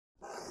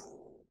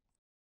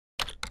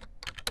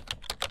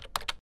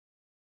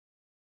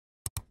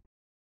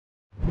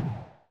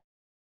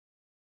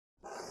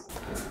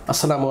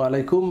আসসালামু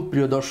আলাইকুম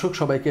প্রিয় দর্শক,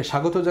 সবাইকে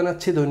স্বাগত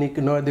জানাচ্ছি দৈনিক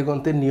নয়া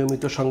দিগন্তের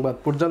নিয়মিত সংবাদ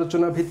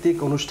পর্যালোচনা ভিত্তিক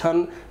অনুষ্ঠান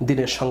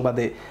দিনের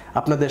সংবাদে।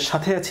 আপনাদের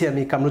সাথে আছি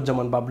আমি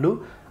কামরুজ্জামান বাবলু।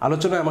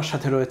 আলোচনায় আমার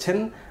সাথে রয়েছেন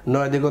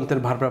নয়া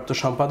দিগন্তের ভারপ্রাপ্ত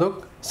সম্পাদক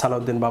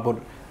সালাউদ্দিন বাবর।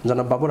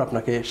 জনাব বাবর,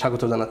 আপনাকে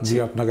স্বাগত জানাচ্ছি।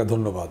 আপনাকে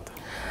ধন্যবাদ।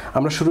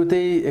 আমরা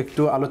শুরুতেই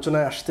একটু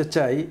আলোচনায় আসতে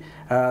চাই।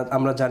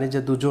 আমরা জানি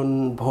যে দুজন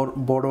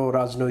বড়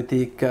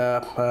রাজনৈতিক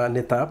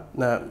নেতা,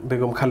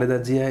 বেগম খালেদা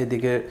জিয়া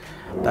এদিকে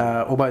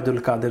ওবায়দুল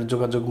কাদের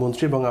যোগাযোগ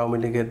মন্ত্রী এবং আওয়ামী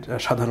লীগের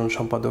সাধারণ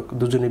সম্পাদক,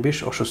 দুজনই বেশ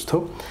অসুস্থ।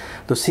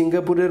 তো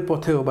সিঙ্গাপুরের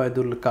পথে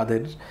ওবায়দুল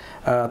কাদের,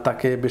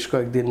 তাকে বেশ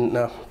কয়েকদিন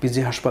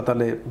পিজি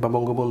হাসপাতালে বা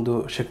বঙ্গবন্ধু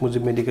শেখ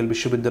মুজিব মেডিকেল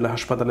বিশ্ববিদ্যালয়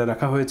হাসপাতালে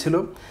রাখা হয়েছিল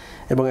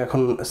এবং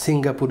এখন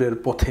সিঙ্গাপুরের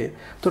পথে।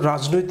 তো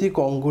রাজনৈতিক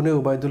অঙ্গনে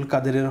ওবায়দুল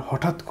কাদেরের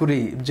হঠাৎ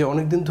করেই যে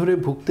অনেকদিন ধরে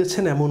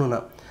ভুগতেছেন এমনও না,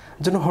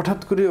 যেন হঠাৎ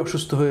করে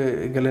অসুস্থ হয়ে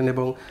গেলেন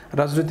এবং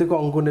রাজনৈতিক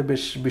অঙ্গনে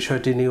বেশ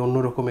বিষয়টি নিয়ে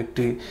অন্যরকম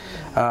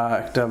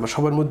একটা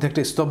সবার মধ্যে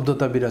একটা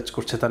স্তব্ধতা বিরাজ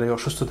করছে তার এই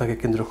অসুস্থতাকে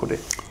কেন্দ্র করে।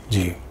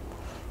 জি,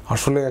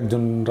 আসলে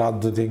একজন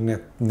রাজনৈতিক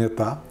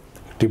নেতা,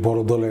 একটি বড়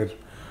দলের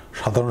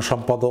সাধারণ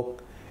সম্পাদক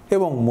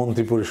এবং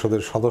মন্ত্রী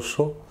পরিষদের সদস্য,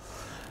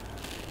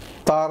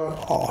 তার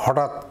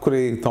হঠাৎ করে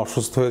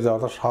অসুস্থ হয়ে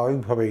যাওয়াটা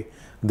স্বাভাবিকভাবেই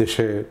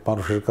দেশের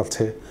মানুষের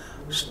কাছে,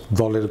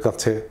 দলের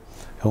কাছে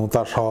এবং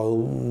তার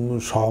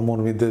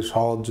সহমর্মীদের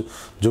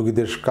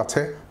সহযোগীদের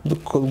কাছে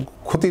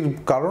ক্ষতির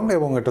কারণ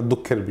এবং এটা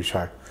দুঃখের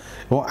বিষয়।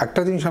 এবং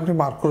একটা জিনিস আপনি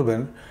মার্ক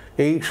করবেন,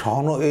 এই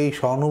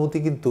সহানুভূতি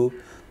কিন্তু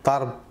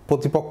তার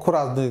প্রতিপক্ষ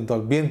রাজনৈতিক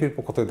দল বিএনপির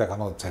পক্ষ থেকে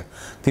দেখানো হচ্ছে।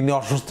 তিনি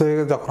অসুস্থ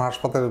হয়ে যখন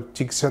হাসপাতালে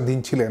চিকিৎসাধীন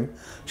ছিলেন,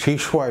 সেই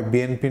সময়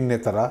বিএনপির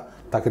নেতারা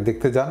তাকে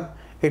দেখতে যান।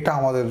 এটা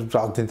আমাদের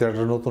রাজনীতির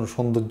একটা নতুন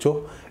সৌন্দর্য।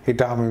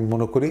 এটা আমি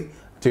মনে করি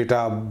যে এটা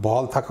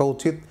বহাল থাকা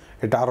উচিত,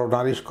 এটা আরও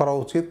নারিশ করা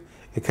উচিত।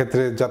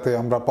 এক্ষেত্রে যাতে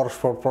আমরা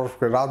পরস্পর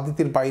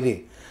রাজনীতির বাইরে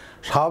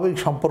স্বাভাবিক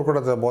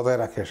সম্পর্কটা যাতে বজায়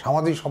রাখে,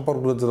 সামাজিক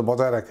সম্পর্কগুলো যাতে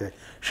বজায় রাখে,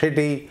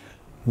 সেটাই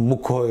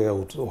মুখ্য হয়ে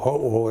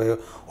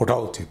ওঠা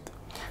উচিত।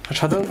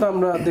 সাধারণত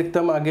আমরা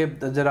দেখতাম আগে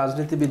যে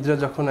রাজনীতিবিদরা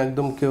যখন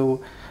একদম কেউ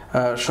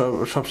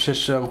সবশেষ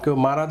কেউ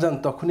মারা যান,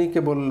 তখনই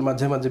কেবল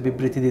মাঝে মাঝে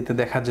বিবৃতি দিতে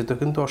দেখা যেত,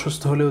 কিন্তু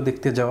অসুস্থ হলেও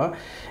দেখতে যাওয়া,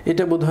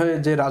 এটা বোধহয়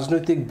যে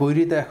রাজনৈতিক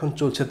বৈরিতা এখন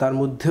চলছে তার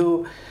মধ্যেও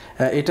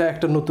এটা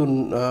একটা নতুন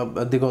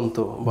দিগন্ত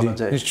বলা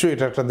যায়। নিশ্চয়ই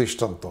এটা একটা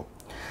দৃষ্টান্ত।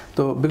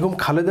 তো বেগম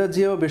খালেদা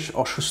জিয়াও বেশ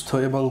অসুস্থ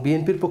এবং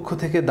বিএনপির পক্ষ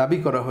থেকে দাবি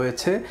করা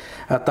হয়েছে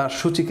তার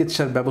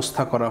সুচিকিৎসার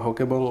ব্যবস্থা করা হোক।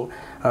 এবং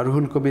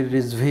রুহুল কবির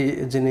রিজভী,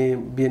 যিনি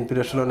বিএনপির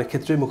আসলে অনেক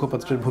ক্ষেত্রেই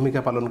মুখপাত্রের ভূমিকা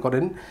পালন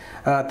করেন,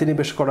 তিনি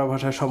বেশ কড়া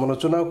ভাষায়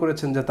সমালোচনাও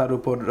করেছেন যে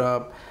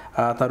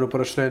তার উপর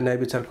আসলে ন্যায়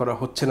বিচার করা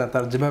হচ্ছে না,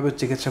 তার যেভাবে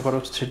চিকিৎসা করা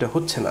হচ্ছে সেটা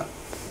হচ্ছে না।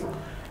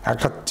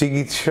 একটা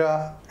চিকিৎসা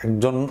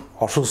একজন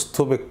অসুস্থ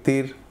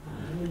ব্যক্তির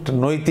একটা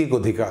নৈতিক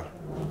অধিকার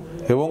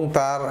এবং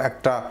তার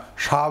একটা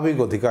স্বাভাবিক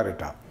অধিকার।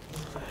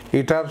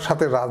 এটার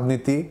সাথে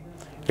রাজনীতি,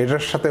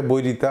 এটার সাথে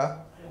বৈরিতা,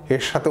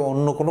 এর সাথে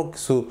অন্য কোনো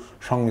কিছু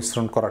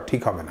সংমিশ্রণ করা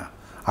ঠিক হবে না।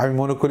 আমি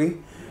মনে করি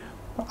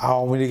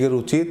আওয়ামী লীগের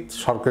উচিত,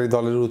 সরকারি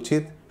দলের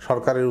উচিত,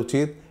 সরকারের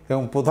উচিত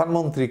এবং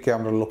প্রধানমন্ত্রীকে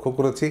আমরা লক্ষ্য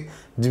করেছি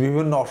যে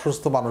বিভিন্ন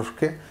অসুস্থ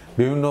মানুষকে,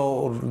 বিভিন্ন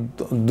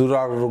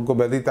দুরারোগ্য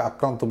ব্যাধিতে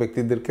আক্রান্ত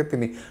ব্যক্তিদেরকে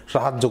তিনি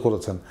সাহায্য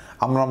করেছেন।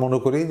 আমরা মনে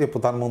করি যে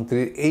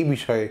প্রধানমন্ত্রীর এই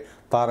বিষয়ে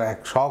তার এক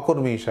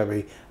সহকর্মী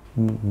হিসাবেই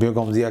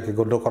বেগম জিয়াকে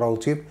গণ্য করা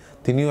উচিত।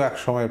 তিনিও এক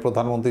সময়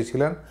প্রধানমন্ত্রী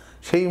ছিলেন,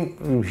 সেই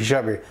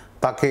হিসাবে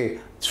তাকে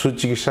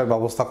সুচিকিৎসার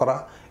ব্যবস্থা করা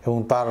এবং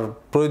তার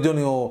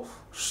প্রয়োজনীয়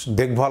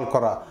দেখভাল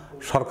করা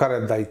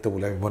সরকারের দায়িত্ব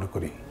বলে আমি মনে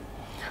করি।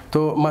 তো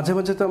মাঝে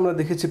মাঝে তো আমরা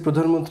দেখেছি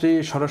প্রধানমন্ত্রী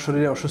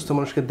সরাসরি অসুস্থ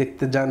মানুষকে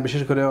দেখতে যান,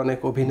 বিশেষ করে অনেক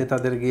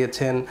অভিনেতাদের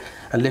গিয়েছেন,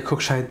 লেখক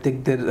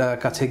সাহিত্যিকদের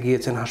কাছে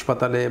গিয়েছেন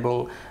হাসপাতালে এবং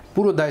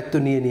পুরো দায়িত্ব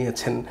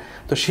নিয়েছেন।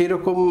 তো সেই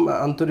রকম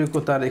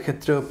আন্তরিকতার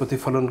এক্ষেত্রেও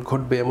প্রতিফলন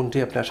ঘটবে এমনটি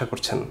আপনি আশা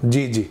করছেন?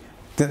 জি,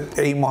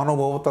 এই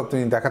মহানুভবতা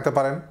তিনি দেখাতে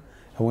পারেন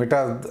এবং এটা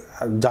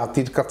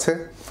জাতির কাছে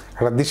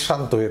একটা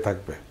দৃষ্টান্ত হয়ে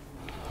থাকবে।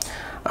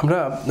 আমরা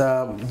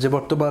যে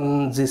বর্তমান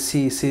যে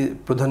সিইসি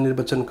প্রধান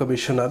নির্বাচন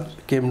commissioner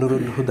K M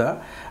Nurul Huda,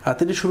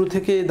 তিনি শুরু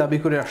থেকে দাবি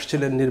করে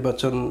আসছিলেন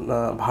নির্বাচন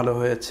ভালো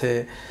হয়েছে,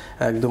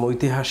 একদম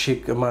ঐতিহাসিক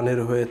মানের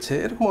হয়েছে,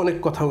 এরকম অনেক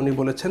কথা উনি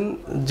বলেছেন,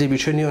 যে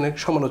বিষয় নিয়ে অনেক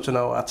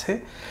সমালোচনাও আছে।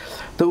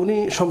 তো উনি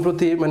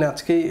সম্প্রতি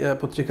আজকেই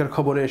পত্রিকার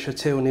খবরে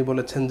এসেছে, উনি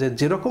বলেছেন যে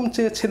যেরকম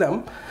চেয়েছিলাম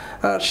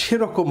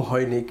সেরকম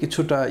হয়নি,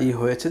 কিছুটা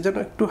হয়েছে, যেন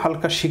একটু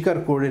হালকা স্বীকার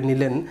করে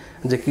নিলেন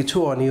যে কিছু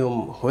অনিয়ম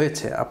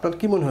হয়েছে। আপনার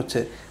কি মনে হচ্ছে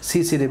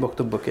সিসির এই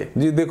বক্তব্যকে?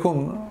 জি, দেখুন,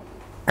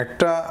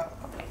 একটা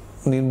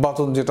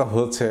নির্বাচন যেটা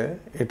হয়েছে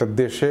এটা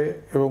দেশে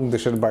এবং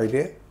দেশের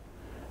বাইরে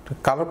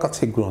কারোর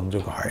কাছেই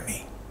গ্রহণযোগ্য হয়নি।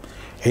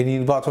 এই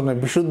নির্বাচনের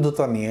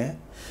বিশুদ্ধতা নিয়ে,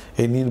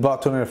 এই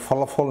নির্বাচনের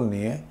ফলাফল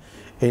নিয়ে,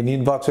 এই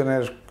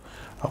নির্বাচনের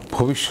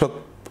ভবিষ্যৎ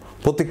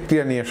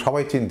প্রতিক্রিয়া নিয়ে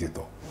সবাই চিন্তিত।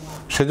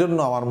 সেজন্য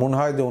আমার মনে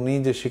হয় যে উনি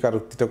যে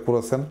স্বীকারোক্তিটা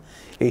করেছেন,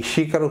 এই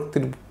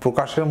স্বীকারোক্তির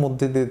প্রকাশের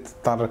মধ্যে দিয়ে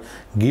তার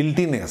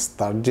গিল্টিনেস,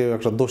 তার যে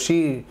একটা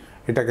দোষী,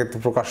 এটাকে তো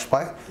প্রকাশ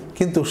পায়।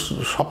 কিন্তু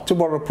সবচেয়ে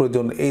বড়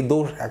প্রয়োজন, এই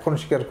দোষ এখন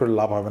স্বীকার করে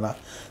লাভ হবে না।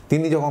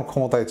 তিনি যখন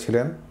ক্ষমতায়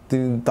ছিলেন,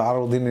 তার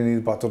অধীনে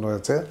নির্বাচন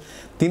হয়েছে,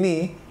 তিনি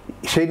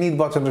সেই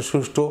নির্বাচনের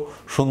সুষ্ঠু,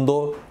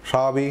 সুন্দর,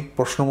 স্বাভাবিক,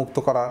 প্রশ্নমুক্ত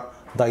করার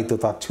দায়িত্ব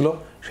তার ছিল,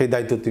 সেই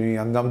দায়িত্ব তিনি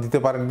আঞ্জাম দিতে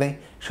পারেন নাই,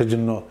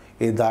 সেজন্য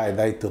এই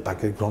দায়িত্ব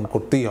তাকে গ্রহণ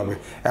করতেই হবে,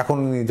 এখন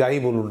উনি যাই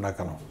বলুন না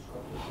কেন।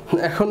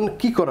 এখন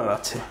কি করার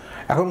আছে?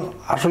 এখন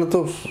আসলে তো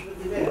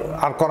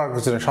আর করার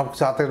কিছু নেই, সব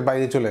কিছু হাতের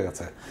বাইরে চলে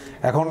গেছে।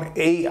 এখন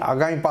এই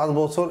আগামী 5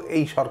 বছর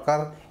এই সরকার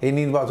এই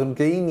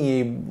নির্বাচনকেই নিয়ে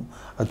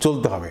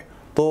চলতে হবে।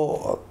 তো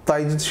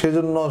তাই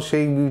সেজন্য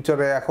সেই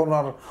বিচারে এখন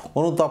আর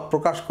অনুতাপ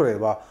প্রকাশ করে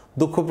বা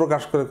দুঃখ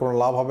প্রকাশ করে কোনো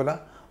লাভ হবে না,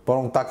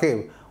 বরং তাকে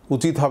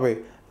উচিত হবে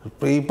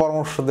এই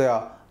পরামর্শ দেয়া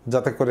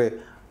যাতে করে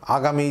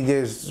আগামী যে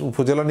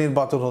উপজেলা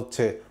নির্বাচন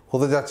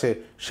হতে যাচ্ছে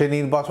সেই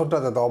নির্বাচনটা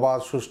যাতে অবাধ,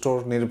 সুষ্ঠু,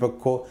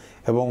 নিরপেক্ষ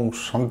এবং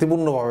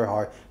শান্তিপূর্ণভাবে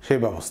হয় সেই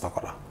ব্যবস্থা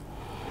করা।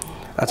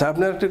 আচ্ছা,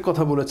 আপনি একটা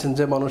কথা বলেছেন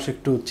যে মানুষ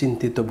একটু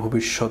চিন্তিত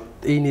ভবিষ্যৎ,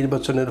 এই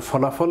নির্বাচনের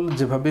ফলাফল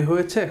যেভাবে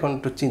হয়েছে এখন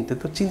একটু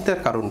চিন্তিত। চিন্তার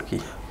কারণ কি?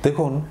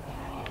 দেখুন,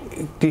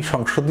 একটি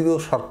সংসদীয়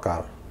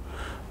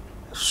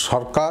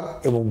সরকার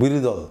এবং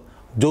বিরোধী দল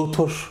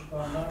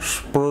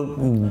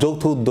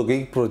যৌথ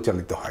উদ্যোগেই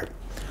পরিচালিত হয়।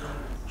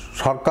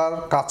 সরকার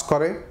কাজ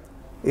করে,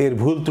 এর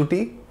ভুল ত্রুটি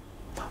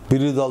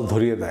বিরোধী দল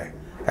ধরিয়ে দেয়।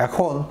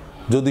 এখন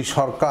যদি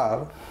সরকার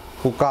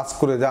কাজ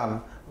করে যান,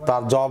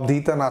 তার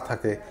জবাবদিহিতা না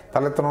থাকে,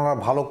 তাহলে তো ওনারা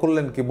ভালো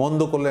করলেন কি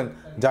মন্দ করলেন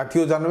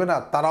জাতীয় জানবে না,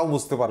 তারাও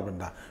বুঝতে পারবেন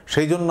না।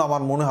 সেই জন্য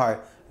আমার মনে হয়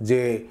যে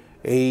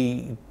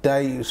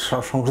এইটাই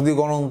সংসদীয়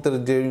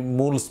গণতন্ত্রের যে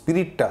মূল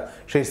স্পিরিটটা,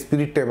 সেই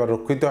স্পিরিটটা এবার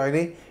রক্ষিত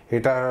হয়নি।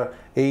 এটা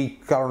এই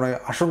কারণে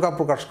আশঙ্কা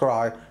প্রকাশ করা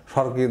হয়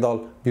সরকারি দল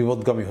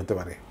বিপদগামী হতে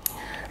পারে।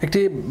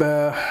 একটি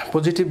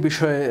পজিটিভ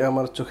বিষয়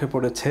আমার চোখে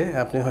পড়েছে,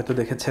 আপনি হয়তো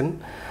দেখেছেন,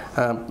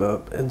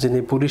 যিনি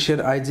পুলিশের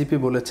আইজিপি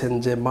বলেছেন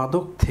যে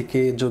মাদক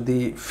থেকে যদি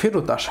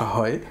ফেরত আসা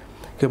হয়,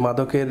 কেউ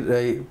মাদকের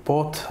এই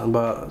পথ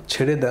বা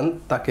ছেড়ে দেন,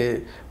 তাকে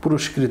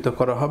পুরস্কৃত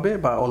করা হবে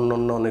বা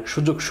অন্যান্য অনেক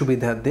সুযোগ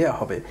সুবিধা দেয়া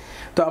হবে।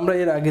 তো আমরা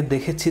এর আগে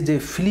দেখেছি যে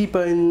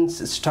ফিলিপাইন্স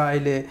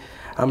স্টাইলে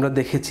আমরা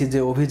দেখেছি যে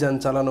অভিযান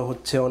চালানো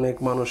হচ্ছে, অনেক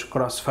মানুষ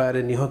ক্রস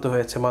ফায়ারে নিহত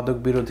হয়েছে মাদক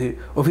বিরোধী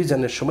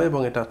অভিযানের সময়,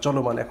 এবং এটা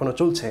চলমান এখনো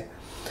চলছে।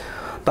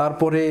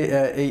 তারপরে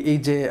এই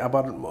যে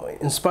আবার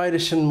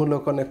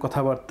ইন্সপাইরেশনমূলক অনেক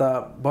কথাবার্তা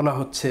বলা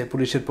হচ্ছে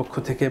পুলিশের পক্ষ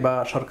থেকে বা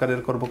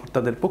সরকারের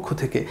কর্মকর্তাদের পক্ষ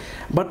থেকে,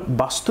 বাট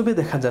বাস্তবে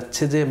দেখা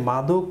যাচ্ছে যে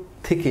মাদক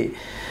থেকে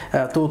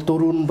তো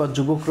তরুণ বা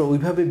যুবকরা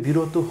ওইভাবে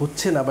বিরত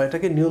হচ্ছে না বা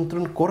এটাকে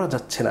নিয়ন্ত্রণ করা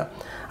যাচ্ছে না।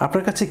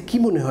 আপনার কাছে কি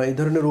মনে হয়, এই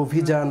ধরনের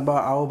অভিযান বা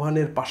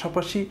আহ্বানের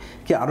পাশাপাশি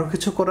কি আরও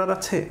কিছু করার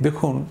আছে?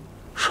 দেখুন,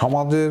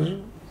 সমাজের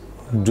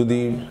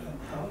যদি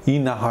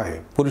না হয়,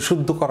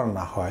 পরিশুদ্ধ করা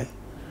না হয়,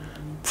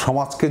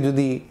 সমাজকে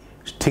যদি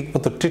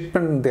ঠিকমতো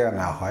ট্রিটমেন্ট দেওয়া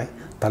না হয়,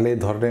 তাহলে এই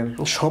ধরনের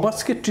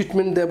সমাজকে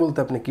ট্রিটমেন্ট দেওয়া বলতে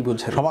আপনি কি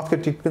বোঝেন? সমাজকে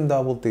ট্রিটমেন্ট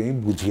দেওয়া বলতে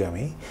বুঝি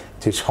আমি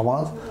যে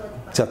সমাজ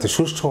যাতে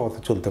সুষ্ঠুভাবে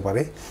চলতে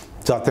পারে,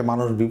 যাতে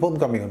মানুষ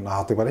বিপদগামী না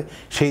হতে পারে,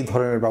 সেই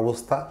ধরনের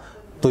ব্যবস্থা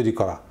তৈরি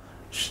করা,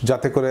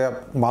 যাতে করে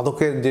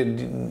মাদকের যে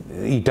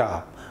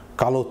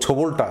কালো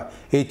ছোবলটা,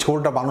 এই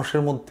ছোবলটা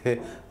মানুষের মধ্যে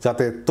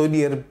যাতে তৈরি,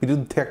 এর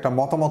বিরুদ্ধে একটা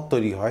মতামত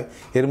তৈরি হয়,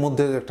 এর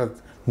মধ্যে একটা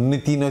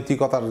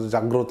নৈতিকতার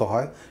জাগ্রত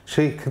হয়,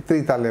 সেই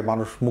ক্ষেত্রেই তাহলে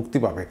মানুষ মুক্তি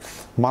পাবে।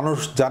 মানুষ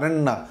জানেন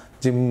না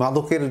যে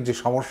মাদকের যে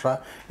সমস্যা,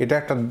 এটা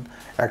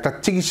একটা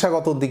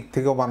চিকিৎসাগত দিক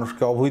থেকেও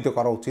মানুষকে অবহিত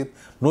করা উচিত,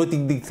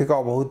 নৈতিক দিক থেকে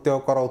অবহিত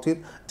করা উচিত,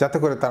 যাতে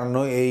করে তারা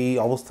এই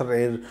অবস্থার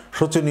এর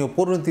শোচনীয়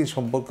পরিণতি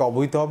সম্পর্কে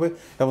অবহিত হবে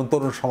এবং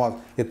তরুণ সমাজ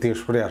এর থেকে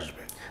সরে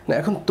আসবে। না,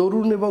 এখন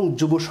তরুণ এবং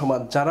যুব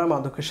সমাজ যারা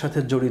মাদকের সাথে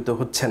জড়িত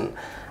হচ্ছেন,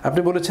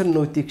 আপনি বলেছেন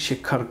নৈতিক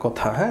শিক্ষার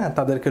কথা, হ্যাঁ,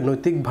 তাদেরকে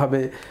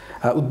নৈতিকভাবে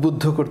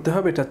উদ্বুদ্ধ করতে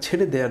হবে এটা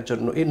ছেড়ে দেওয়ার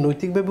জন্য। এই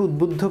নৈতিকভাবে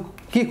উদ্বুদ্ধ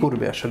কে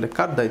করবে, আসলে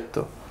কার দায়িত্ব?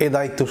 এ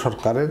দায়িত্ব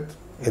সরকারের,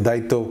 এ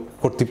দায়িত্ব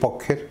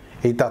কর্তৃপক্ষের,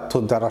 এই তথ্য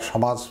যারা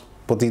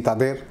সমাজপতি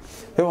তাদের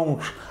এবং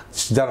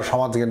যারা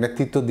সমাজকে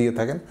নেতৃত্ব দিয়ে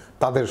থাকেন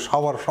তাদের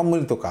সবার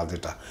সম্মিলিত কাজ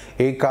এটা।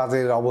 এই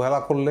কাজের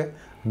অবহেলা করলে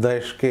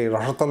দেশকে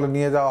রসাতলে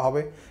নিয়ে যাওয়া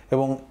হবে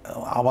এবং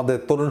আমাদের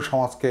তরুণ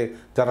সমাজকে,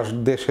 যারা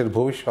দেশের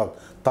ভবিষ্যৎ,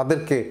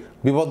 তাদেরকে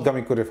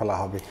বিপদগামী করে ফেলা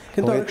হবে।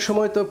 কিন্তু অনেক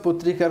সময় তো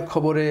পত্রিকার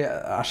খবরে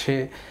আসে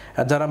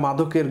যারা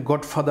মাদকের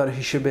গডফাদার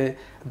হিসেবে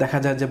দেখা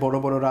যায় যে বড়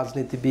বড়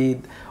রাজনীতিবিদ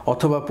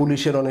অথবা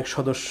পুলিশের অনেক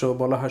সদস্য,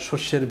 বলা হয়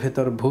শস্যের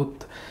ভেতর ভূত,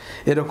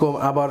 এরকম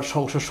আবার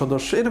সংসদ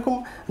সদস্য, এরকম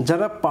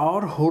যারা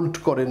পাওয়ার হোল্ড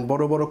করেন,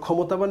 বড় বড়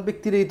ক্ষমতাবান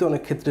ব্যক্তিরাই তো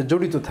অনেক ক্ষেত্রে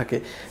জড়িত থাকে।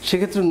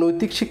 সেক্ষেত্রে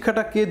নৈতিক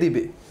শিক্ষাটা কে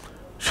দিবে?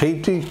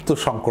 সেইটাই তো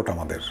সংকট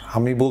আমাদের।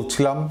 আমি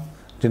বলছিলাম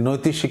যে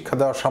নৈতিক শিক্ষা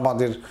দেওয়া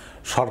সমাজের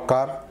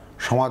সরকার,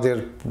 সমাজের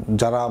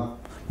যারা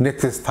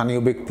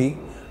নেতৃস্থানীয় ব্যক্তি,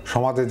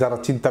 সমাজে যারা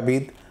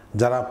চিন্তাবিদ,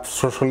 যারা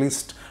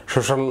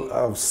সোশ্যাল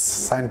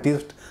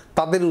সায়েন্টিস্ট,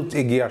 তাদের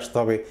এগিয়ে আসতে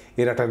হবে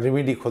এর একটা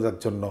রেমেডি খোঁজার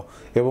জন্য।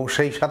 এবং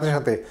সেই সাথে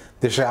সাথে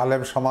দেশের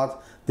আলেম সমাজ,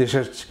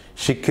 দেশের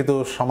শিক্ষিত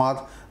সমাজ,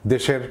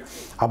 দেশের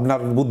আপনার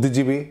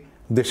বুদ্ধিজীবী,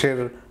 দেশের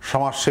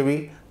সমাজসেবী,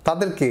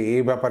 তাদেরকে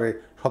এই ব্যাপারে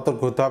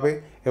সতর্ক হতে হবে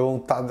এবং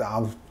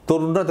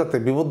তরুণরা যাতে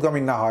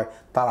বিপদগামী না হয়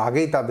তার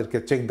আগেই তাদেরকে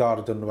চেক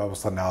দেওয়ার জন্য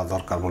ব্যবস্থা নেওয়া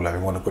দরকার বলে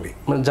আমি মনে করি।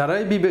 মানে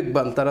যারাই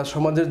বিবেকবান তারা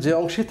সমাজের যে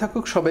অংশে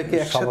থাকুক সবাইকে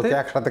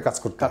একসাথে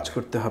কাজ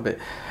করতে হবে।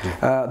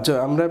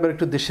 আমরা এবার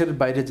একটু দেশের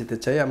বাইরে যেতে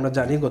চাই। আমরা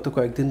জানি গত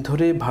কয়েকদিন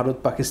ধরে ভারত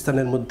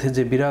পাকিস্তানের মধ্যে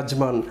যে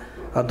বিরাজমান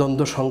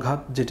দ্বন্দ্ব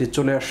সংঘাত যেটি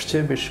চলে আসছে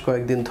বেশ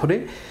কয়েকদিন ধরে,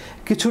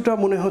 কিছুটা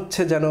মনে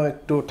হচ্ছে যেন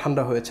একটু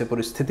ঠান্ডা হয়েছে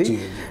পরিস্থিতি,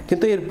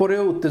 কিন্তু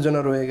এরপরেও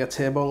উত্তেজনা রয়ে গেছে।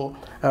 এবং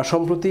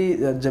সম্প্রতি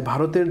যে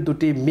ভারতের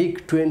দুটি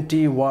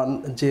MiG-21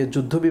 যে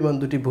যুদ্ধবিমান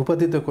দুটি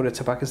ভূপাতিত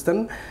করেছে পাকিস্তান,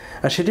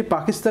 সেটি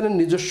পাকিস্তানের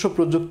নিজস্ব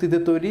প্রযুক্তিতে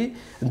তৈরি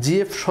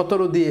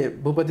GF-17 দিয়ে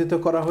ভূপাতিত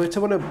করা হয়েছে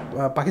বলে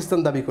পাকিস্তান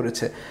দাবি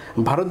করেছে।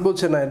 ভারত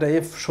বলছে না, এটা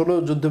F-16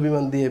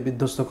 যুদ্ধবিমান দিয়ে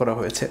বিধ্বস্ত করা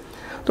হয়েছে।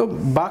 তো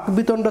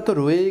বাকবিতণ্ডা তো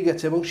রয়েই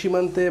গেছে এবং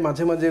সীমান্তে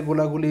মাঝে মাঝে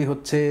গোলাগুলি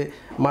হচ্ছে,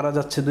 মারা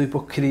যাচ্ছে দুই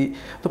পক্ষেরই।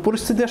 তো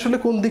পরিস্থিতি আসলে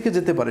কোন দিকে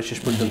যেতে পারে শেষ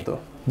পর্যন্ত?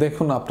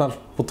 দেখুন, আপনার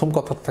প্রথম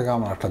কথার থেকে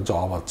আমার একটা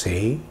জবাব আছে,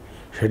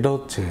 সেটা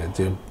হচ্ছে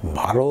যে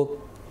ভারত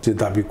যে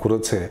দাবি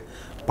করেছে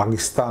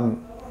পাকিস্তান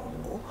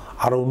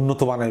আরও উন্নত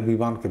মানের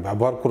বিমানকে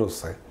ব্যবহার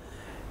করেছে,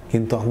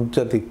 কিন্তু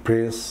আন্তর্জাতিক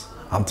প্রেস,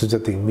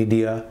 আন্তর্জাতিক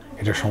মিডিয়া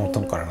এটা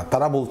সমর্থন করে না।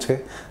 তারা বলছে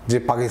যে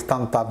পাকিস্তান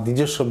তার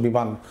নিজস্ব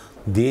বিমান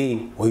দিয়েই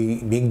ওই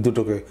MiG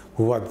দুটোকে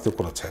ভূপাতিত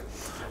করেছে।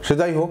 সে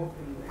যাই হোক,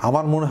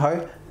 আমার মনে হয়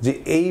যে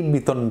এই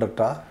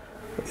বিতণ্ডাটা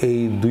এই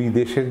দুই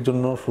দেশের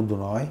জন্য শুধু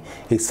নয়,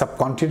 এই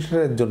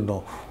সাবকন্টিনেন্টের জন্য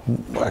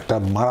একটা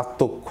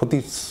মারাত্মক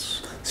ক্ষতির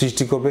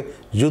সৃষ্টি করবে।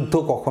 যুদ্ধ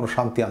কখনো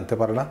শান্তি আনতে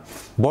পারে না,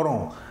 বরং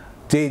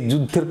যে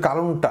যুদ্ধের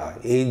কারণটা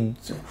এই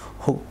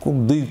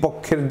দুই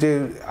পক্ষের যে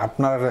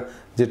আপনার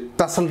যে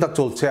টাসেলটা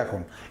চলছে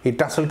এখন, এই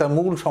টাসেলটার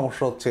মূল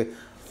সমস্যা হচ্ছে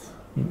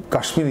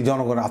কাশ্মীরি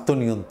জনগণের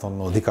আত্মনিয়ন্ত্রণ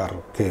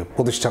অধিকারকে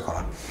প্রতিষ্ঠা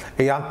করা।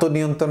 এই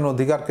আত্মনিয়ন্ত্রণ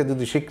অধিকারকে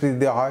যদি স্বীকৃতি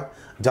দেওয়া হয়,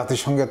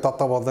 জাতিসংঘের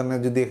তত্ত্বাবধানে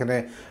যদি এখানে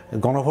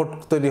গণভোট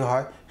তৈরি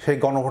হয়, সেই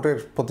গণভোটের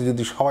প্রতি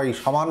যদি সবাই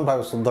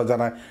সমানভাবে শ্রদ্ধা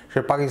জানায়, সে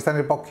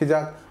পাকিস্তানের পক্ষে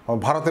যাক,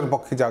 ভারতের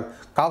পক্ষে যাক,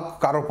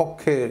 কারো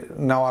পক্ষে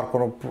নেওয়ার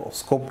কোনো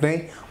স্কোপ নেই,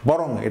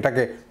 বরং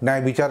এটাকে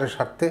ন্যায় বিচারের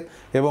স্বার্থে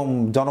এবং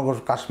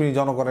কাশ্মীরি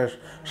জনগণের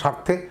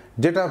স্বার্থে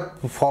যেটা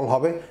ফল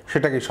হবে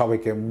সেটাকে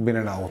সবাইকে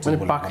মেনে নেওয়া উচিত।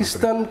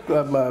 পাকিস্তান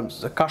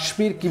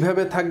কাশ্মীর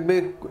কিভাবে থাকবে,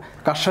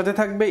 কার সাথে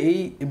থাকবে, এই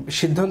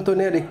সিদ্ধান্ত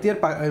নেওয়ার এখতিয়ার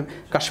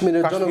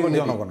কাশ্মীরের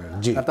জনগণের।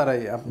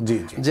 তারাই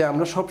যে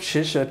আমরা সব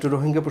শেষ একটু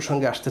রোহিঙ্গা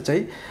প্রসঙ্গে আসতে চাই।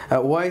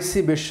 ওআইসি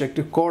বেশ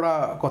একটি কড়া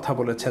কথা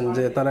বলেছেন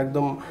যে তারা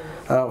একদম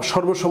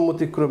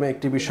সর্বসম্মতিক্রমে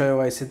একটি বিষয়ে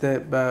ওআইসিতে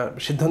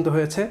সিদ্ধান্ত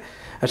হয়েছে,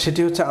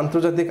 সেটি হচ্ছে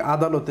আন্তর্জাতিক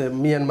আদালতে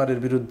মিয়ানমারের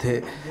বিরুদ্ধে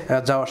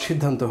যাওয়ার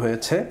সিদ্ধান্ত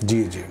হয়েছে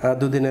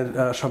দুদিনের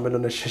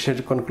সম্মেলনের শেষের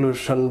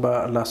কনক্লুশন বা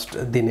লাস্ট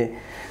দিনে।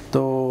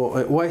 তো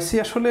ওআইসি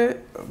আসলে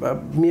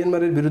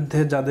মিয়ানমারের বিরুদ্ধে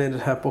যাদের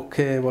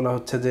পক্ষে বলা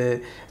হচ্ছে যে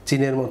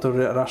চীনের মতো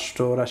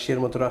রাষ্ট্র,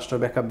 রাশিয়ার মতো রাষ্ট্র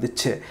ব্যাকআপ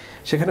দিচ্ছে,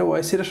 সেখানে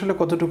ওআইসির আসলে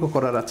কতটুকু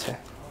করার আছে?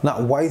 না,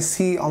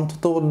 ওআইসি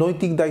অন্তত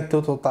নৈতিক দায়িত্ব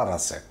তো তার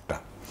আছে একটা।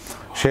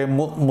 সে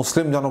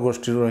মুসলিম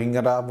জনগোষ্ঠী,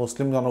 রোহিঙ্গারা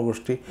মুসলিম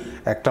জনগোষ্ঠী,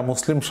 একটা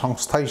মুসলিম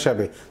সংস্থা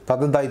হিসাবে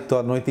তাদের দায়িত্ব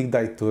আর নৈতিক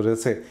দায়িত্ব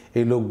রয়েছে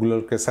এই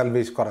লোকগুলোকে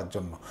স্যালভেজ করার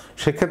জন্য।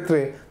 সেক্ষেত্রে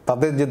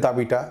তাদের যে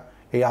দাবিটা,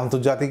 এই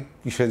আন্তর্জাতিক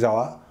ইসে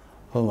যাওয়া,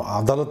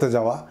 আদালতে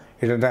যাওয়া,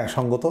 এটা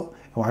ন্যায়সঙ্গত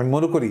এবং আমি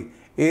মনে করি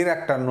এর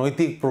একটা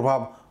নৈতিক প্রভাব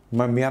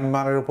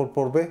মিয়ানমারের উপর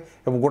পড়বে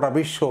এবং গোটা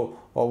বিশ্ব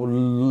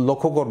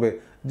লক্ষ্য করবে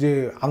যে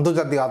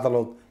আন্তর্জাতিক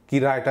আদালত কী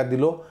রায়টা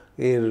দিল,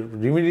 এর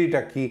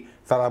রিমিডিটা কি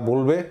তারা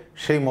বলবে,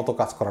 সেই মতো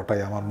কাজ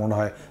করাটাই আমার মনে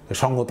হয়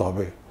সঙ্গত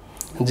হবে।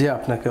 জি,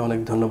 আপনাকে অনেক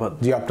ধন্যবাদ।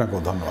 জি,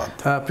 আপনাকেও ধন্যবাদ।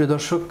 প্রিয়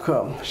দর্শক,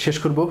 শেষ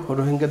করব,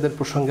 রোহিঙ্গাদের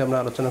প্রসঙ্গে আমরা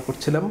আলোচনা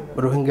করছিলাম।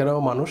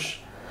 রোহিঙ্গারাও মানুষ,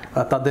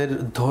 তাদের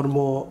ধর্ম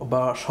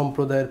বা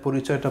সম্প্রদায়ের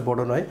পরিচয়টা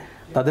বড় নয়,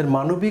 তাদের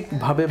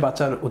মানবিকভাবে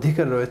বাঁচার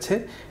অধিকার রয়েছে।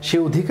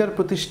 সেই অধিকার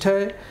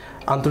প্রতিষ্ঠায়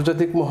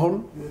আন্তর্জাতিক মহল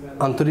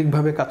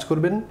আন্তরিকভাবে কাজ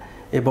করবেন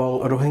এবং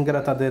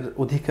রোহিঙ্গারা তাদের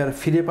অধিকার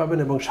ফিরে পাবেন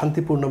এবং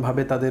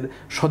শান্তিপূর্ণভাবে তাদের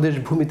স্বদেশ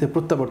ভূমিতে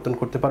প্রত্যাবর্তন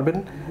করতে পারবেন,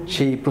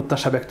 সেই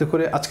প্রত্যাশা ব্যক্ত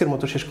করে আজকের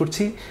মতো শেষ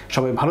করছি।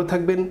 সবাই ভালো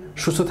থাকবেন,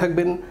 সুস্থ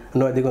থাকবেন,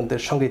 নয়া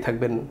দিগন্তের সঙ্গেই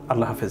থাকবেন।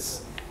 আল্লাহ হাফেজ।